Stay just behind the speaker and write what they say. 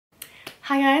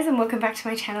Hi guys, and welcome back to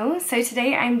my channel. So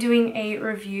today I'm doing a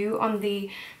review on the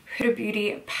Huda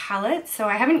Beauty palette. So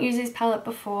I haven't used this palette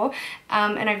before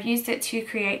and I've used it to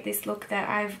create this look that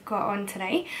I've got on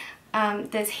today.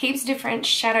 There's heaps of different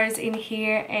shadows in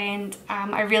here and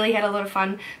I really had a lot of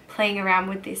fun playing around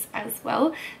with this as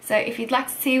well. So if you'd like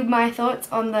to see my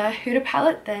thoughts on the Huda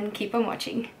palette, then keep on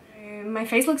watching. My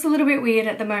face looks a little bit weird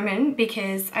at the moment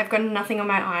because I've got nothing on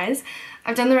my eyes.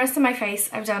 I've done the rest of my face,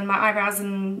 I've done my eyebrows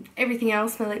and everything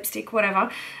else, my lipstick,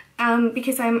 whatever,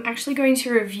 because I'm actually going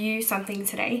to review something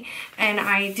today and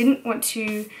I didn't want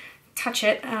to touch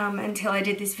it until I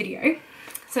did this video.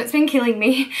 So it's been killing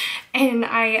me and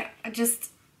I'm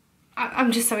just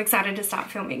so excited to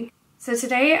start filming. So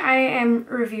today I am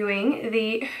reviewing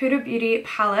the Huda Beauty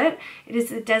palette. It is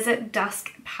the Desert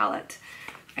Dusk palette.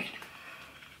 Okay.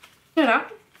 Open it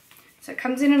up. So it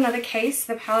comes in another case.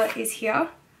 The palette is here.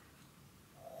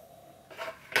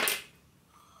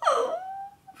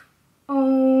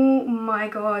 Oh my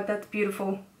god, that's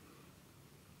beautiful.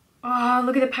 Oh,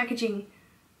 look at the packaging.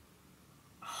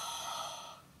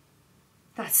 Oh,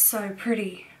 that's so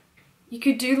pretty. You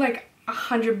could do like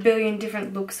 100 billion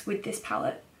different looks with this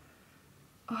palette.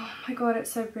 Oh my god,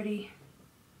 it's so pretty.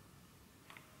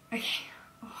 Okay.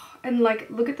 Oh, and like,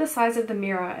 look at the size of the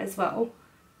mirror as well.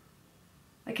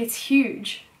 Like, it's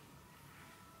huge.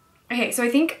 Okay, so I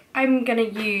think I'm gonna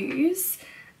use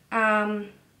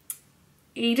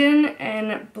Eden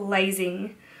and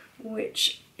Blazing,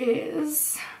 which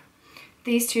is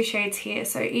these two shades here.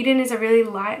 So Eden is a really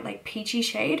light, like peachy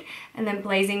shade, and then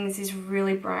Blazing is this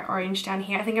really bright orange down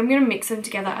here. I think I'm gonna mix them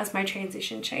together as my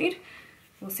transition shade.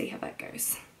 We'll see how that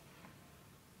goes.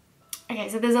 Okay,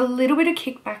 so there's a little bit of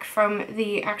kickback from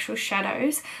the actual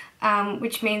shadows,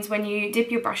 which means when you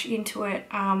dip your brush into it,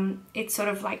 it sort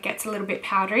of like gets a little bit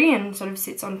powdery and sort of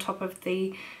sits on top of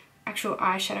the actual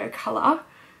eyeshadow colour.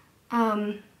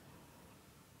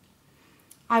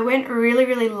 I went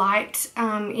really light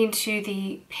into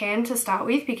the pan to start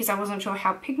with because I wasn't sure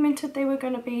how pigmented they were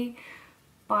going to be,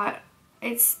 but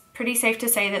it's pretty safe to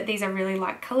say that these are really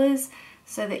light colours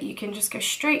so that you can just go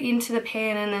straight into the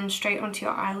pan and then straight onto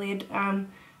your eyelid.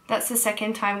 That's the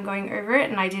second time going over it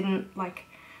and I didn't like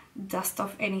dust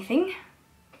off anything.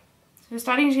 So we're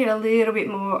starting to get a little bit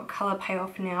more colour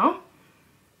payoff now.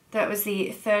 That was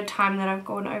the third time that I've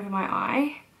gone over my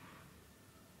eye.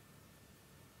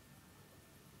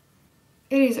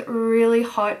 It is really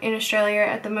hot in Australia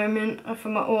at the moment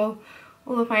for all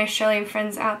of my Australian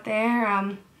friends out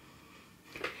there.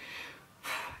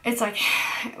 It's like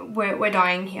we're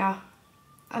dying here.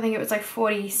 I think it was like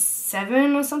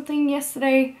 47 or something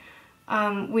yesterday,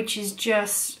 which is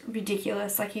just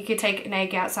ridiculous. Like, you could take an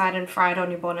egg outside and fry it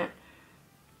on your bonnet.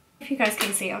 If you guys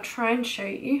can see, I'll try and show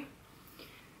you.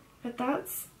 But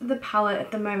that's the palette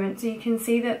at the moment. So you can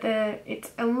see that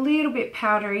it's a little bit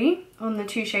powdery on the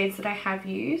two shades that I have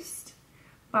used,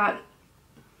 but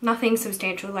nothing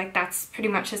substantial. Like, that's pretty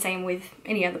much the same with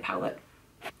any other palette.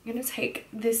 I'm gonna take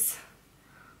this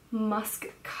musk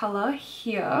color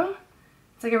here.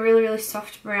 It's like a really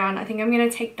soft brown. I think I'm gonna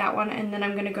take that one and then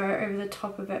I'm gonna go over the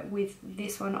top of it with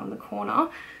this one on the corner,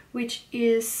 which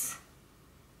is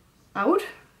Oud,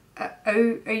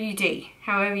 O-U-D,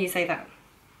 however you say that.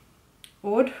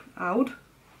 Oud.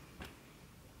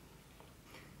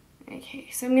 Okay,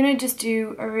 so I'm gonna just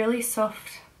do a really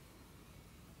soft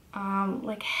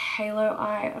like halo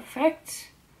eye effect,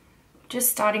 just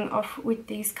starting off with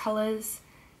these colors.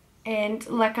 And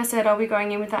like I said, I'll be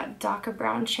going in with that darker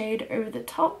brown shade over the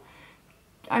top.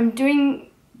 I'm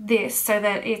doing this so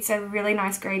that it's a really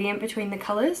nice gradient between the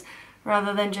colors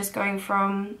rather than just going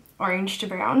from orange to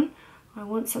brown. I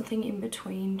want something in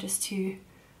between just to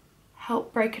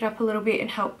help break it up a little bit and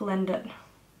help blend it.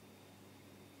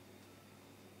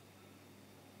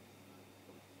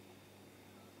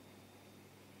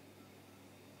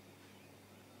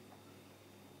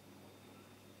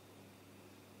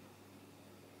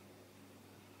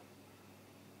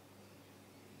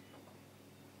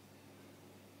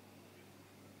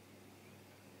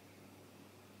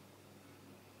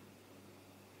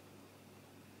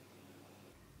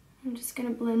 I'm just going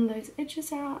to blend those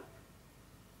edges out.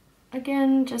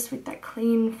 Again, just with that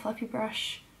clean, fluffy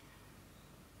brush.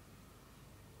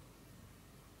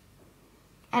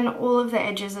 And all of the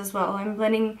edges as well. I'm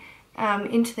blending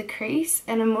into the crease,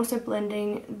 and I'm also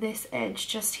blending this edge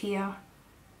just here.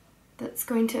 That's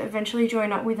going to eventually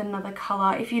join up with another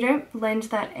colour. If you don't blend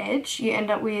that edge, you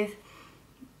end up with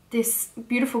this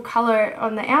beautiful colour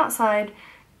on the outside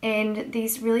and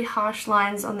these really harsh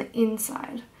lines on the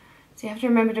inside. So you have to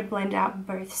remember to blend out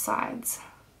both sides.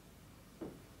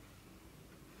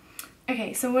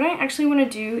 Okay, so what I actually want to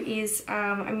do is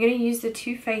I'm going to use the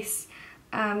Too Faced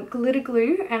glitter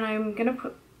glue, and I'm going to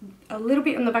put a little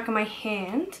bit on the back of my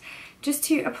hand just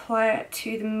to apply it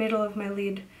to the middle of my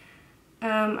lid.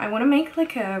 I want to make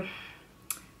like a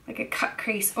cut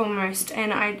crease almost,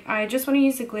 and I just want to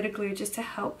use the glitter glue just to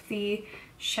help the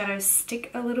shadows stick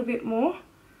a little bit more.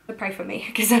 So pray for me,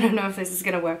 because I don't know if this is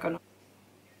going to work or not.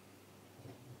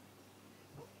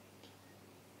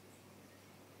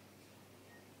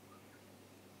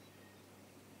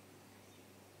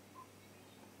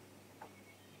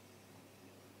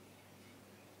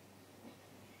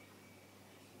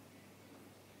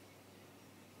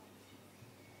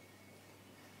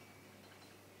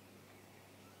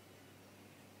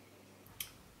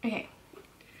 Okay,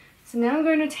 so now I'm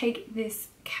going to take this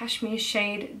cashmere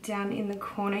shade down in the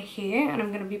corner here, and I'm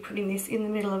going to be putting this in the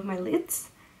middle of my lids.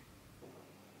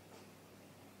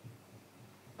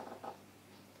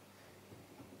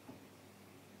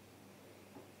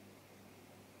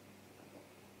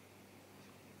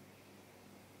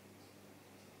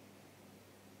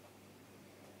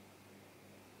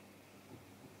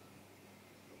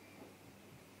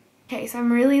 Okay, so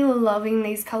I'm really loving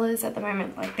these colours at the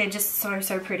moment. Like, they're just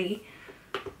so pretty.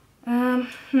 I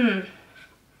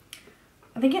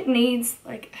think it needs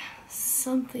like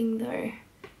something though.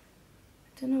 I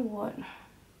don't know what.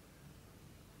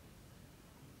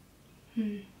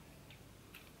 You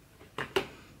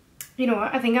know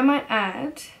what? I think I might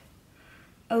add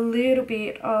a little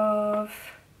bit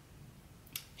of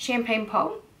champagne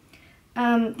pop.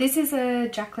 This is a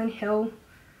Jaclyn Hill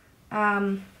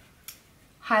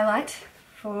highlight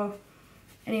for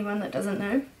anyone that doesn't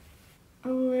know. A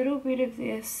little bit of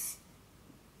this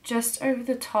just over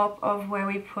the top of where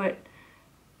we put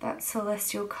that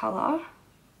celestial colour.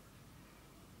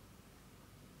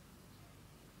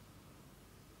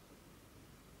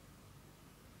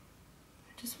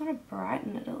 I just want to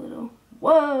brighten it a little.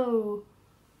 Whoa!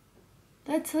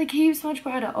 That's like heaps much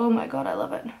brighter. Oh my god, I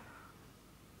love it.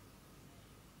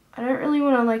 I don't really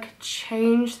want to like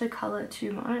change the colour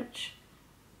too much.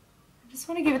 I just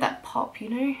want to give it that pop, you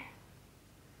know?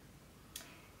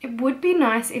 It would be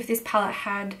nice if this palette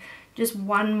had just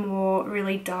one more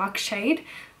really dark shade,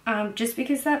 just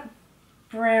because that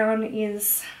brown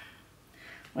is,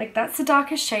 like, that's the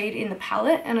darkest shade in the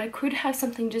palette, and I could have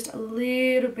something just a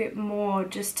little bit more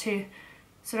just to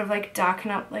sort of like darken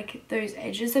up like those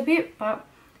edges a bit, but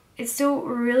it's still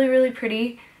really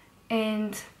pretty,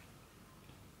 and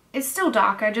it's still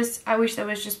dark. I wish there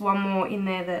was just one more in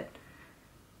there that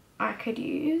I could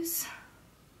use.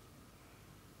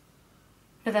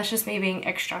 But that's just me being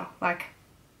extra, like,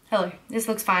 hello, this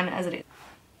looks fine as it is.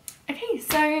 Okay,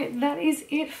 so that is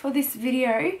it for this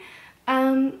video.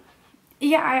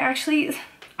 Yeah,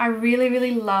 I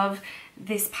really love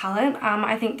this palette.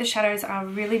 I think the shadows are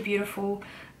really beautiful.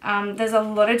 There's a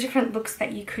lot of different looks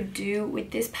that you could do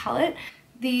with this palette.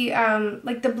 The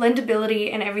like the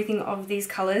blendability and everything of these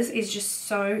colors is just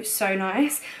so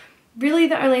nice. Really,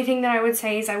 the only thing that I would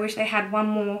say is I wish they had one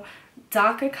more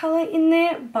darker color in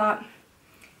there, but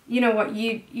you know what,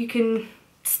 you can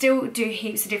still do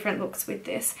heaps of different looks with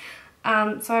this.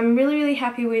 So I'm really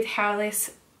happy with how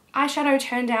this eyeshadow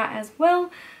turned out as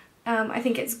well. I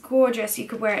think it's gorgeous. You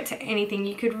could wear it to anything.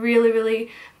 You could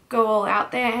really go all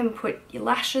out there and put your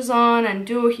lashes on and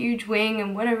do a huge wing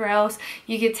and whatever else.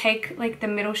 You could take like the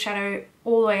middle shadow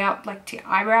all the way up like to your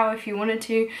eyebrow if you wanted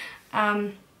to.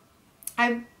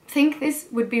 I think this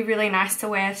would be really nice to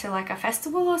wear to like a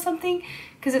festival or something,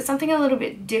 because it's something a little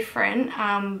bit different,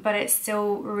 but it's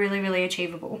still really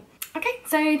achievable. Okay,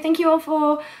 so thank you all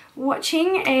for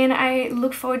watching, and I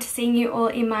look forward to seeing you all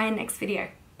in my next video.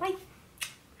 Bye!